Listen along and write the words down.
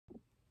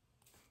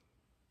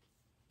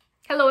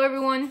Hello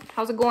everyone,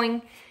 how's it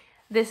going?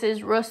 This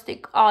is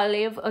Rustic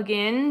Olive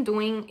again,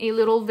 doing a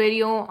little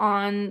video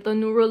on the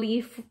new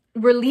release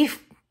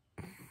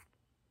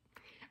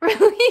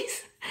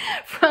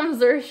from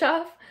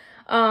Xerjoff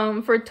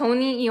for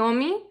Tony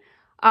Iommi.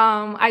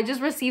 I just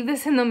received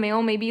this in the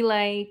mail maybe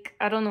like,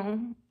 I don't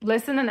know,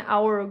 less than an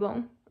hour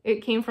ago.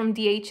 It came from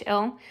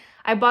DHL.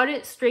 I bought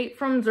it straight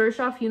from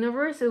Xerjoff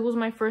Universe. It was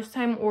my first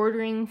time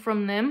ordering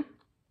from them.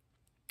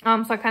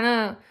 So I kind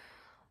of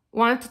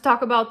wanted to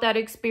talk about that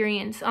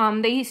experience.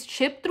 They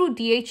ship through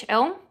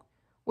DHL,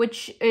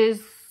 which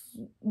is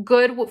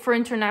good for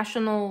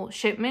international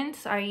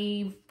shipments.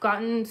 I've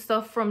gotten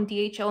stuff from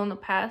DHL in the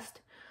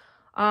past.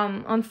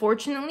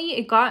 Unfortunately,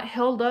 it got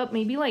held up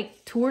maybe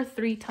like 2 or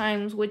 3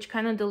 times, which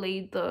kind of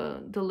delayed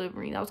the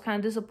delivery. That was kind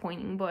of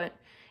disappointing, but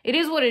it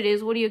is what it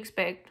is. What do you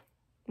expect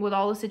with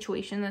all the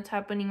situation that's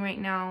happening right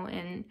now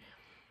and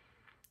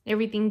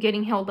everything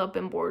getting held up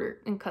in border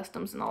and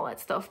customs and all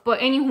that stuff? But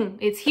anywho,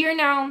 it's here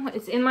now.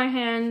 It's in my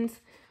hands.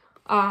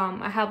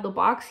 I have the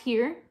box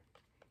here,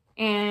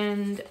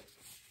 and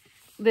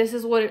this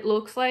is what it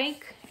looks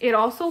like. It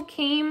also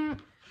came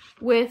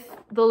with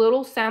the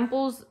little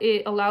samples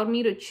it allowed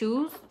me to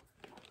choose.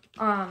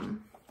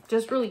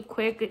 Just really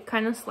quick, it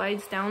kind of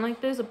slides down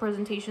like this. The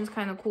presentation is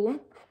kind of cool.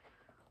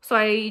 So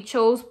I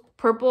chose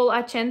Purple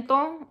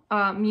Accento,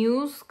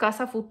 Muse,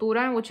 Casa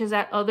Futura, which is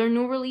that other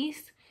new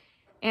release,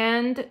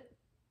 and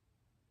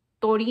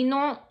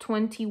Torino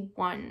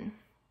 21.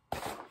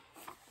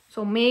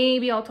 So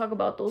maybe I'll talk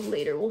about those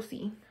later. We'll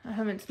see. I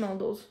haven't smelled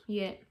those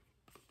yet.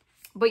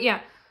 But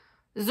yeah,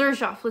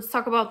 Xerjoff. Let's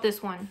talk about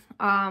this one.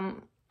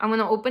 I'm going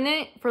to open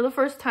it for the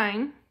first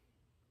time.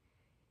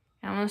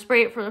 And I'm going to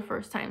spray it for the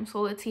first time.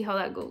 So let's see how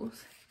that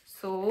goes.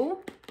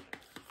 So,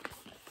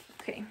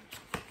 okay.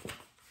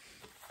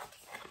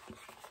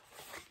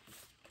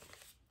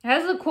 It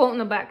has a quote in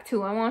the back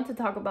too. I want to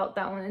talk about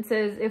that one. It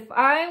says, "If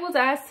I was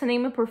asked to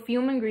name a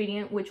perfume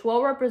ingredient which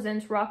well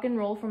represents rock and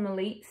roll from the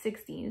late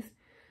 60s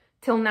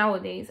till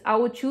nowadays, I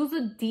would choose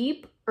the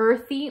deep,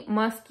 earthy,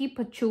 musky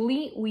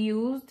patchouli we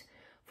used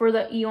for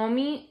the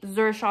Iommi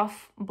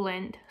Xerjoff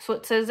blend." So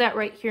it says that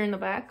right here in the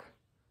back.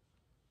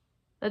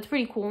 That's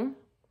pretty cool.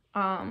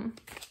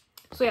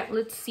 So yeah,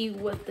 let's see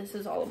what this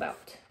is all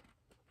about.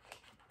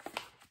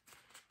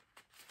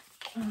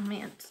 Oh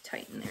man, it's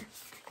tight in there.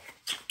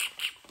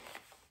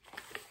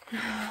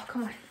 Oh,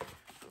 come on.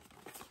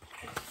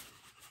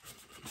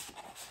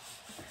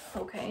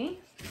 Okay.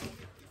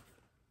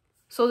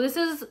 So this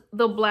is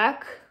the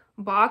black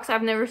box.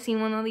 I've never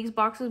seen one of these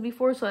boxes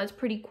before, so that's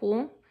pretty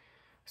cool.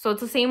 So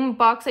it's the same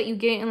box that you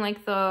get in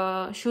like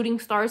the Shooting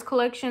Stars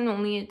collection,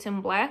 only it's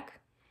in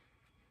black.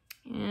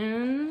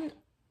 And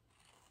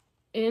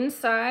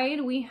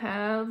inside we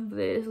have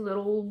this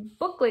little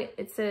booklet.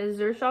 It says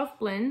Xerjoff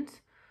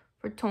blends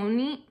for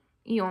Tony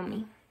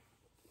Iommi.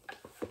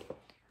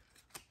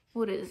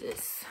 What is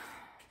this?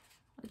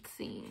 Let's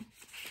see.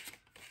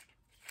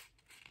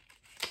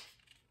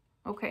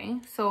 Okay,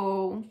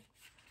 so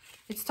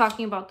it's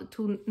talking about the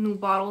 2 new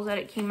bottles that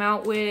it came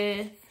out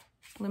with.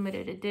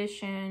 Limited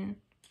edition.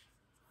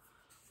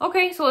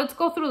 Okay, so let's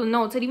go through the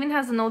notes. It even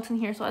has the notes in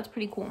here, so that's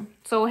pretty cool.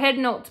 So head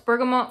notes: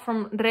 bergamot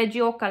from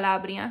Regio,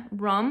 Calabria,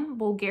 rum,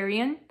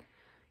 Bulgarian,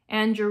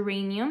 and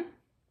geranium.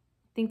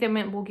 I think they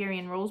meant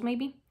Bulgarian rose,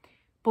 maybe.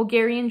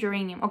 Bulgarian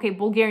geranium. Okay,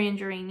 Bulgarian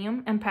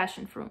geranium and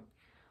passion fruit.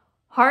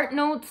 Heart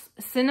notes: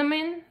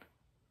 cinnamon,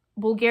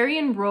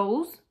 Bulgarian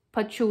rose,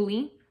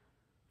 patchouli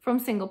from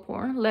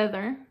Singapore,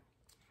 leather.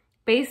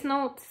 Base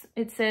notes,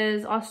 it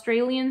says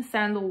Australian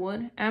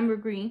sandalwood,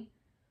 ambergris,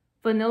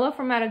 vanilla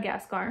from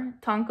Madagascar,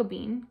 tonka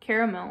bean,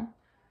 caramel,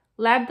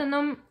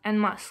 labdanum,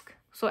 and musk.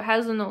 So it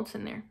has the notes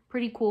in there.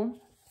 Pretty cool.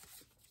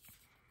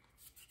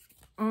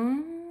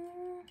 Oh,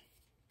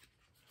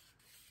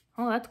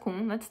 that's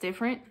cool. That's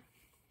different.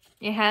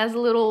 It has a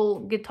little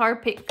guitar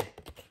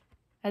pick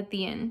at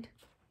the end.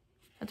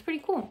 That's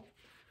pretty cool.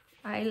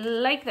 I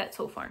like that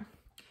so far.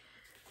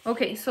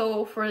 Okay,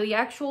 so for the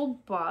actual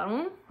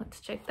bottle,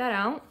 let's check that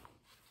out.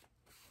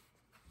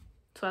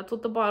 So that's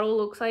what the bottle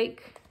looks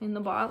like in the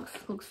box.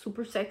 Looks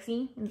super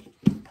sexy.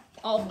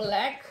 All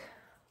black.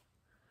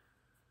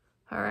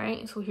 All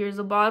right, so here's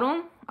the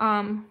bottle.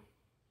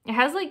 It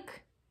has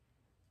like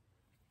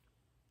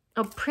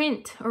a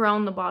print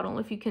around the bottle,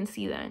 if you can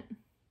see that.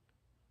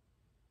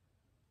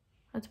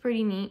 That's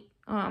pretty neat.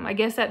 I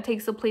guess that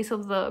takes the place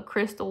of the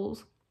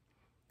crystals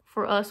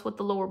for us with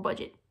the lower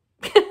budget.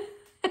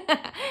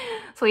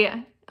 So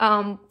yeah,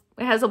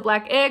 it has a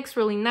black X,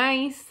 really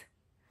nice.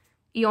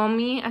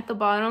 Iommi at the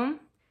bottom.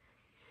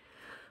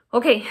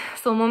 Okay,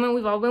 so the moment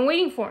we've all been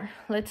waiting for.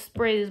 Let's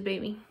spray this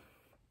baby.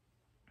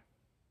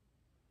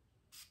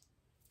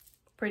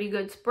 Pretty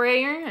good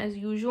sprayer as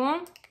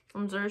usual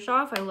from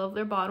Xerjoff. I love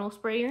their bottle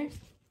sprayers.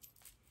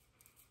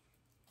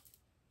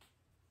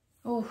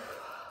 Oh,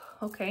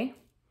 okay.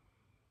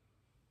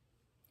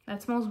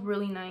 That smells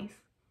really nice.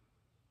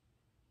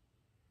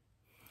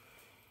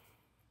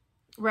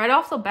 Right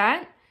off the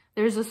bat,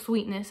 there's a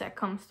sweetness that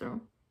comes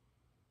through.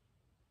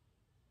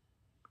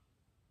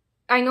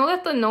 I know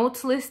that the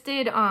notes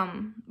listed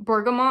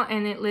bergamot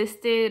and it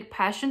listed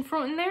passion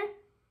fruit in there.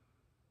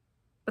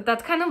 But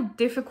that's kind of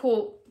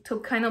difficult to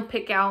kind of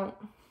pick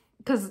out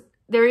because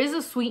there is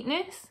a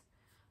sweetness,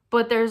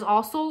 but there's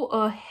also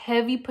a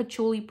heavy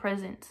patchouli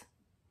presence.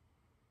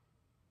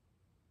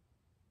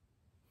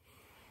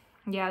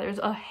 Yeah, there's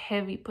a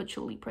heavy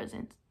patchouli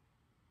presence.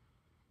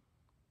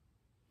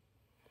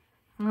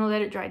 I'm gonna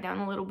let it dry down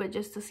a little bit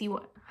just to see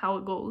how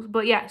it goes.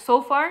 But yeah,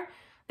 so far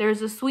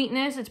there's a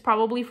sweetness. It's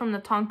probably from the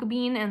tonka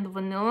bean and the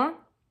vanilla.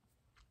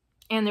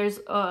 And there's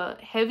a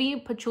heavy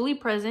patchouli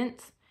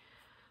presence.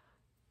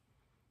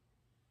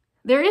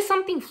 There is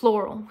something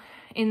floral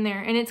in there.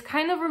 And it's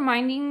kind of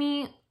reminding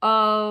me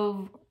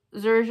of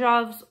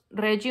Xerjoff's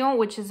Regio,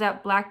 which is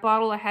that black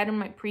bottle I had in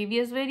my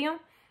previous video.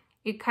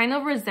 It kind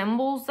of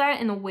resembles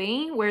that in a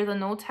way where the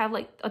notes have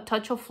like a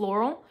touch of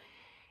floral.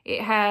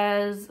 It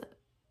has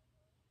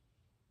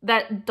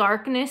that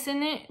darkness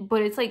in it,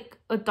 but it's like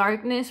a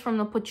darkness from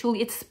the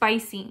patchouli. It's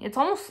spicy. It's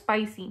almost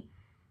spicy.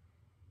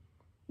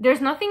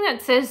 There's nothing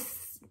that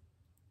says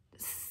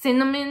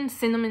cinnamon,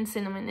 cinnamon,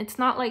 cinnamon. It's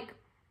not like,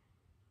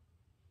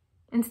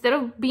 instead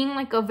of being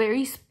like a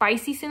very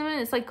spicy cinnamon,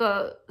 it's like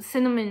a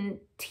cinnamon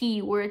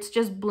tea where it's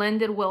just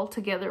blended well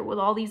together with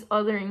all these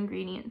other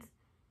ingredients.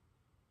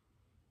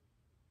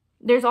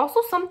 There's also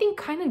something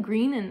kind of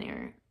green in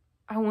there.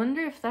 I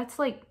wonder if that's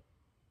like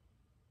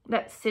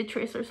that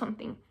citrus or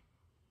something.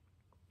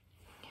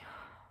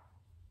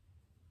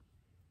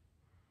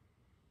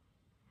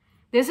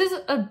 This is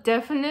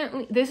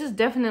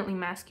definitely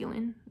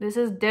masculine. This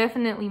is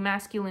definitely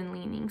masculine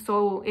leaning.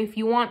 So if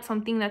you want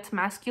something that's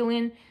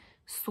masculine,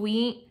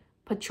 sweet,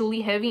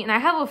 patchouli heavy, and I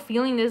have a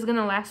feeling this is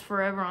gonna last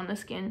forever on the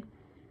skin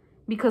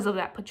because of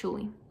that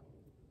patchouli.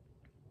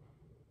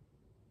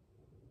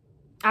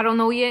 I don't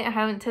know yet. I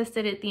haven't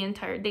tested it the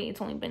entire day.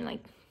 It's only been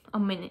like a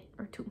minute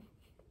or two.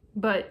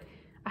 But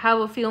I have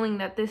a feeling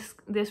that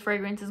this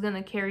fragrance is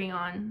gonna carry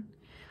on.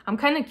 I'm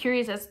kind of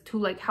curious as to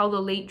like how the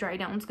late dry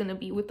down is gonna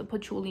be with the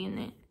patchouli in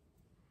it.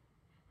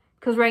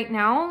 Because right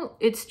now,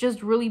 it's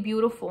just really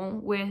beautiful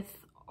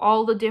with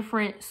all the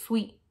different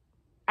sweet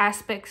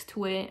aspects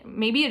to it.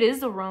 Maybe it is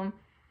the rum.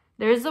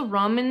 There's a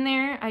rum in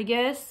there, I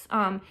guess.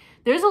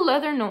 There's a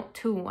leather note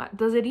too.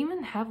 Does it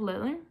even have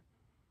leather?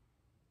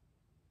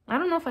 I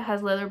don't know if it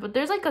has leather, but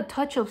there's like a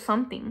touch of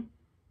something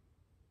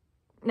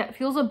that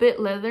feels a bit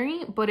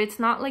leathery, but it's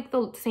not like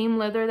the same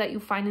leather that you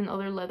find in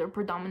other leather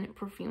predominant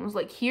perfumes.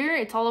 Like here,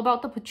 it's all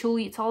about the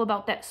patchouli. It's all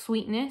about that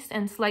sweetness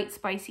and slight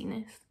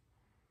spiciness.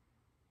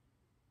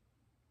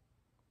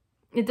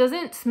 It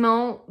doesn't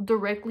smell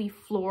directly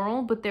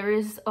floral, but there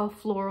is a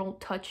floral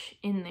touch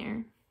in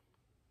there.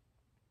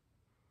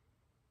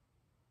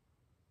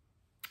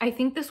 I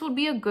think this would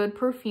be a good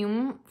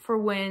perfume for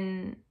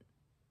when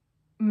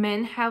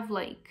men have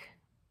like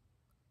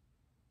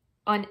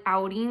an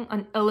outing,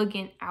 an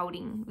elegant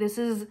outing. This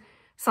is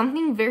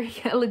something very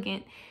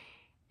elegant,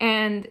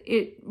 and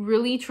it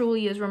really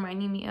truly is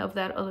reminding me of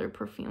that other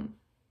perfume,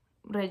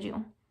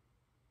 Regio.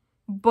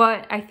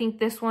 But I think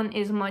this one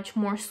is much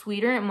more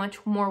sweeter and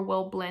much more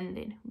well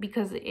blended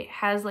because it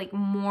has like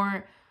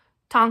more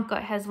tonka,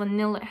 it has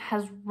vanilla, it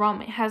has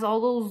rum, it has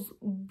all those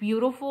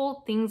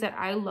beautiful things that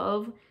I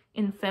love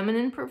in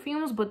feminine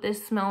perfumes, but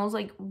this smells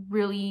like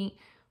really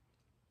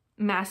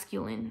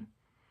masculine.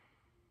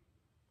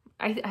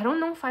 I don't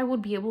know if I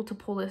would be able to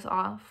pull this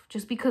off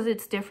just because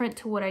it's different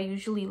to what I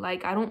usually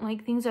like. I don't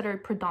like things that are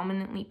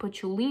predominantly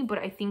patchouli, but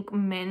I think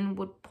men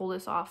would pull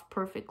this off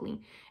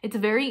perfectly. It's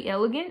very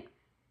elegant.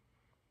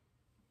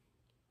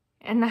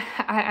 And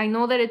I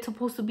know that it's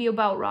supposed to be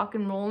about rock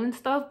and roll and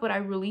stuff, but I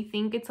really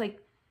think it's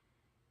like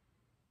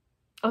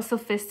a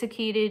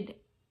sophisticated,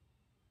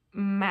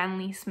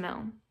 manly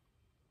smell.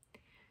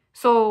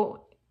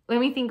 So let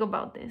me think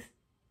about this.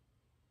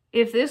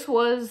 If this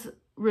was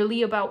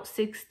really about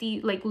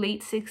like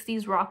late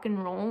 60s rock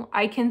and roll,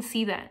 I can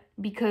see that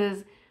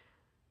because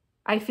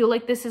I feel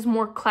like this is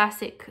more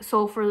classic.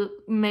 So for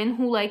men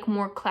who like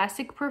more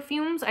classic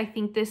perfumes, I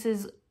think this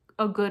is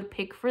a good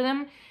pick for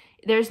them.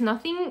 There's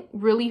nothing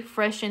really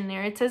fresh in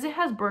there. It says it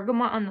has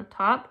bergamot on the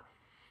top,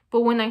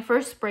 but when I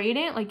first sprayed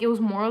it, like it was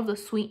more of the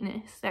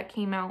sweetness that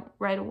came out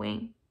right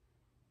away.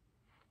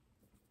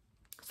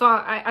 So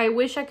I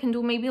wish I can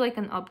do maybe like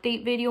an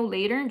update video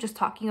later just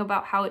talking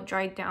about how it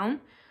dried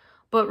down.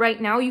 But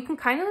right now you can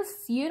kind of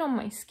see it on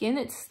my skin.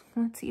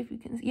 Let's see if you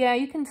can, yeah,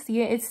 you can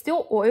see it. It's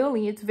still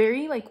oily. It's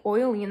very like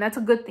oily, and that's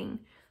a good thing.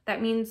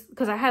 That means,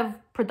 because I have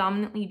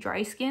predominantly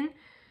dry skin,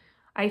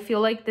 I feel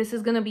like this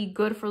is going to be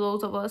good for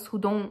those of us who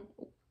don't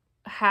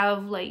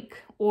have like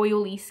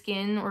oily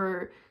skin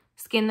or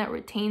skin that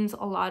retains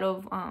a lot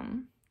of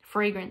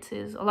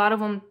fragrances. A lot of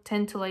them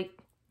tend to like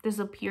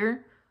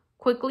disappear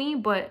quickly,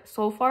 but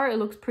so far it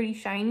looks pretty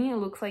shiny. It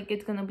looks like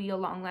it's going to be a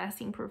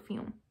long-lasting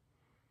perfume.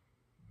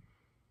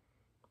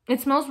 It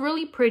smells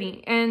really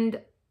pretty, and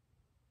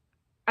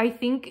I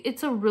think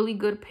it's a really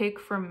good pick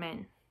for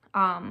men.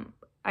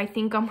 I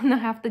think I'm going to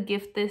have to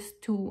gift this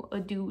to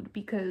a dude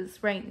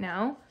because right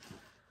now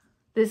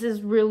this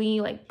is really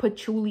like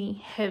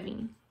patchouli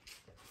heavy.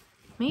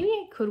 Maybe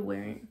I could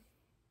wear it.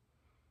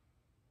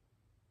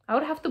 I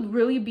would have to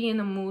really be in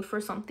the mood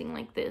for something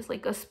like this,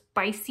 like a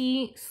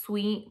spicy,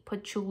 sweet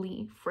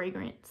patchouli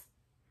fragrance.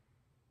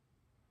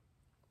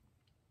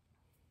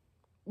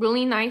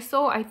 Really nice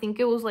though. I think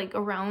it was like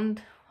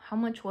around, how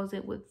much was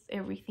it with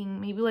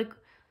everything? Maybe like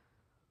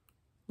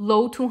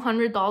low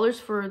 $200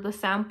 for the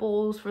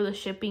samples, for the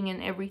shipping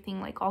and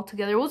everything, like all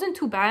together. It wasn't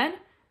too bad.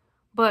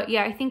 But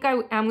yeah, I think I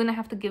am gonna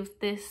have to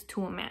give this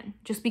to a man,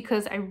 just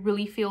because I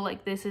really feel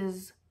like this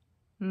is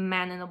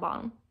man in a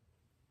bottle.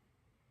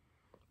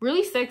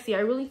 Really sexy. I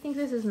really think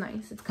this is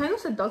nice. It's kind of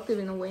seductive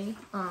in a way,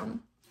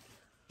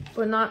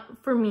 but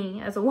not for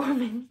me as a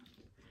woman.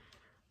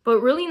 But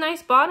really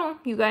nice bottle,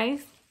 you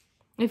guys.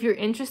 If you're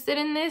interested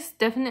in this,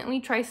 definitely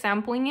try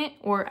sampling it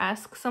or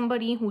ask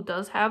somebody who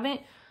does have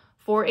it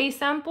for a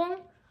sample.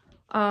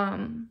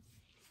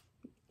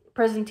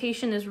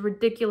 Presentation is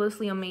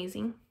ridiculously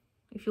amazing.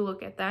 If you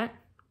look at that,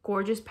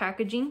 gorgeous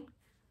packaging.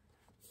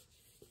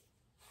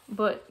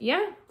 But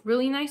yeah,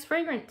 really nice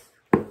fragrance.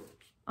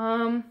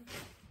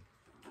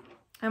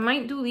 I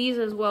might do these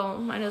as well.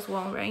 Might as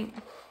well, right?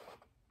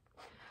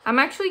 I'm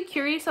actually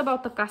curious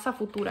about the Casa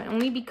Futura,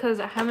 only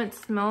because I haven't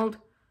smelled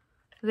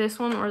this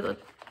one or the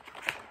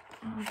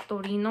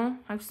Torino.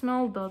 I've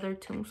smelled the other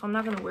two, so I'm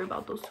not gonna worry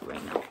about those two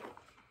right now.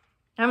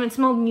 I haven't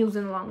smelled Muse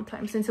in a long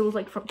time, since it was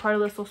like part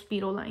of the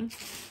Sospiro line.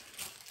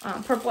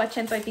 Purple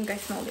Accento, I think I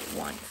smelled it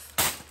once.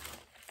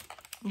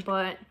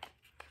 But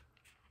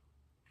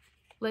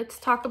let's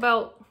talk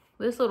about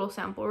this little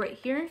sample right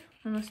here.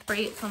 I'm gonna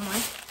spray it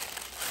somewhere.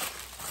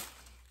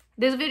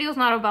 This video is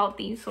not about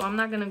these, so I'm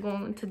not gonna go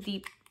into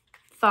deep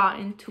thought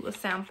into a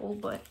sample,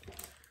 but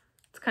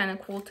it's kind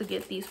of cool to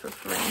get these for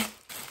free.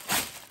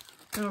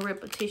 I'm gonna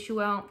rip a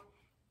tissue out.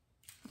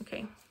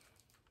 Okay.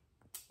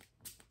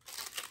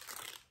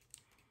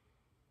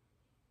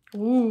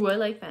 Ooh, I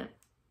like that.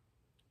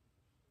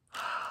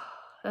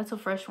 That's a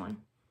fresh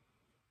one.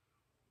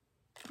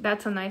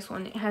 That's a nice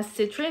one. It has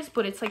citrus,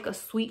 but it's like a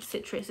sweet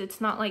citrus. It's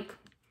not like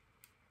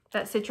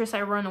that citrus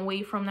I run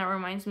away from that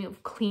reminds me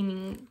of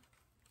cleaning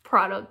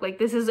product. Like,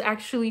 this is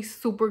actually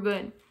super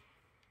good.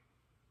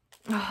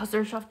 Oh,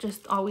 Xerjoff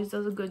just always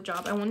does a good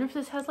job. I wonder if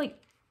this has like...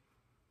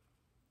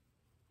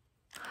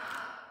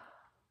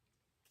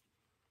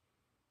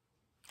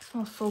 It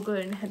smells so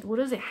good. And what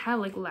does it have?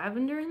 Like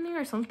lavender in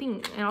there or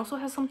something? It also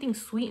has something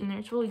sweet in there.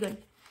 It's really good.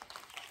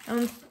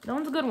 That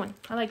one's a good one.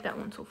 I like that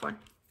one so far.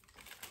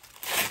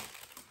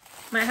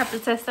 Might have to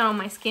test that on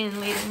my skin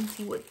later and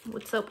see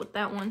what's up with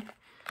that one.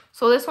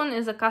 So this one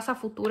is a Casa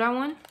Futura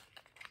one.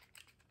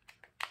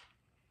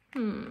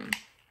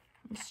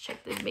 Let's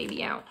check this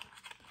baby out.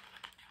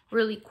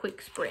 Really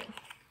quick spray.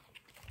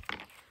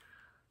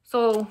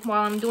 So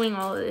while I'm doing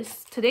all of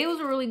this, today was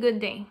a really good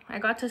day. I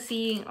got to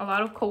see a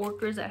lot of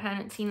coworkers that I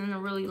hadn't seen in a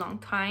really long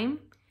time.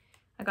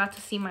 I got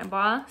to see my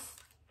boss.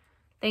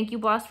 Thank you,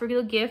 boss, for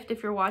the gift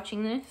if you're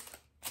watching this.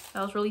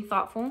 That was really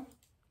thoughtful.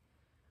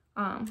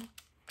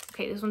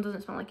 Okay, this one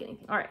doesn't smell like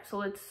anything. All right, so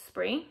let's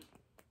spray.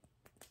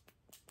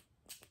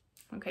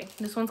 Okay,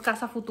 this one's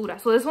Casa Futura.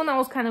 So this one I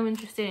was kind of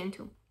interested in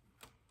too.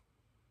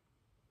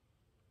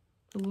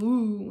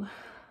 Ooh.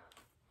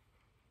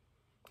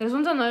 This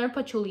one's another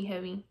patchouli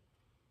heavy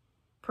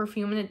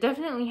perfume, and it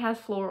definitely has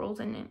florals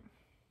in it.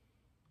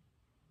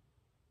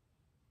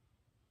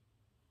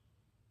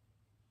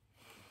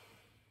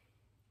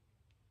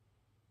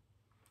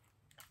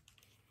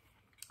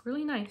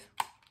 Really nice.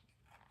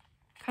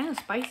 Kind of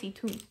spicy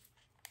too.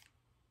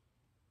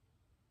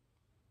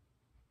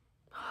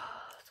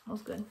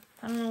 Smells good.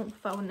 I don't know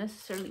if I would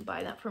necessarily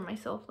buy that for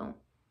myself though.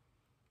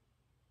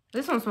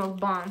 This one smells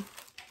bomb.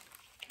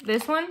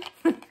 This one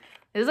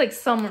is like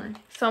summer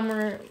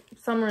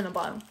in a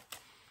bottle.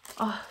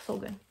 Oh, so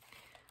good.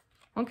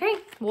 Okay,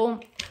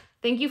 well,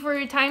 thank you for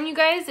your time, you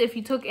guys. If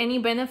you took any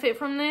benefit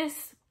from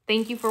this,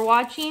 thank you for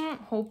watching.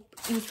 Hope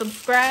you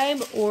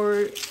subscribe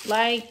or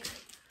like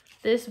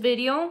this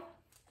video.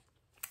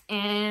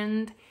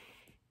 And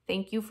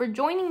thank you for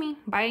joining me.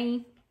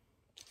 Bye.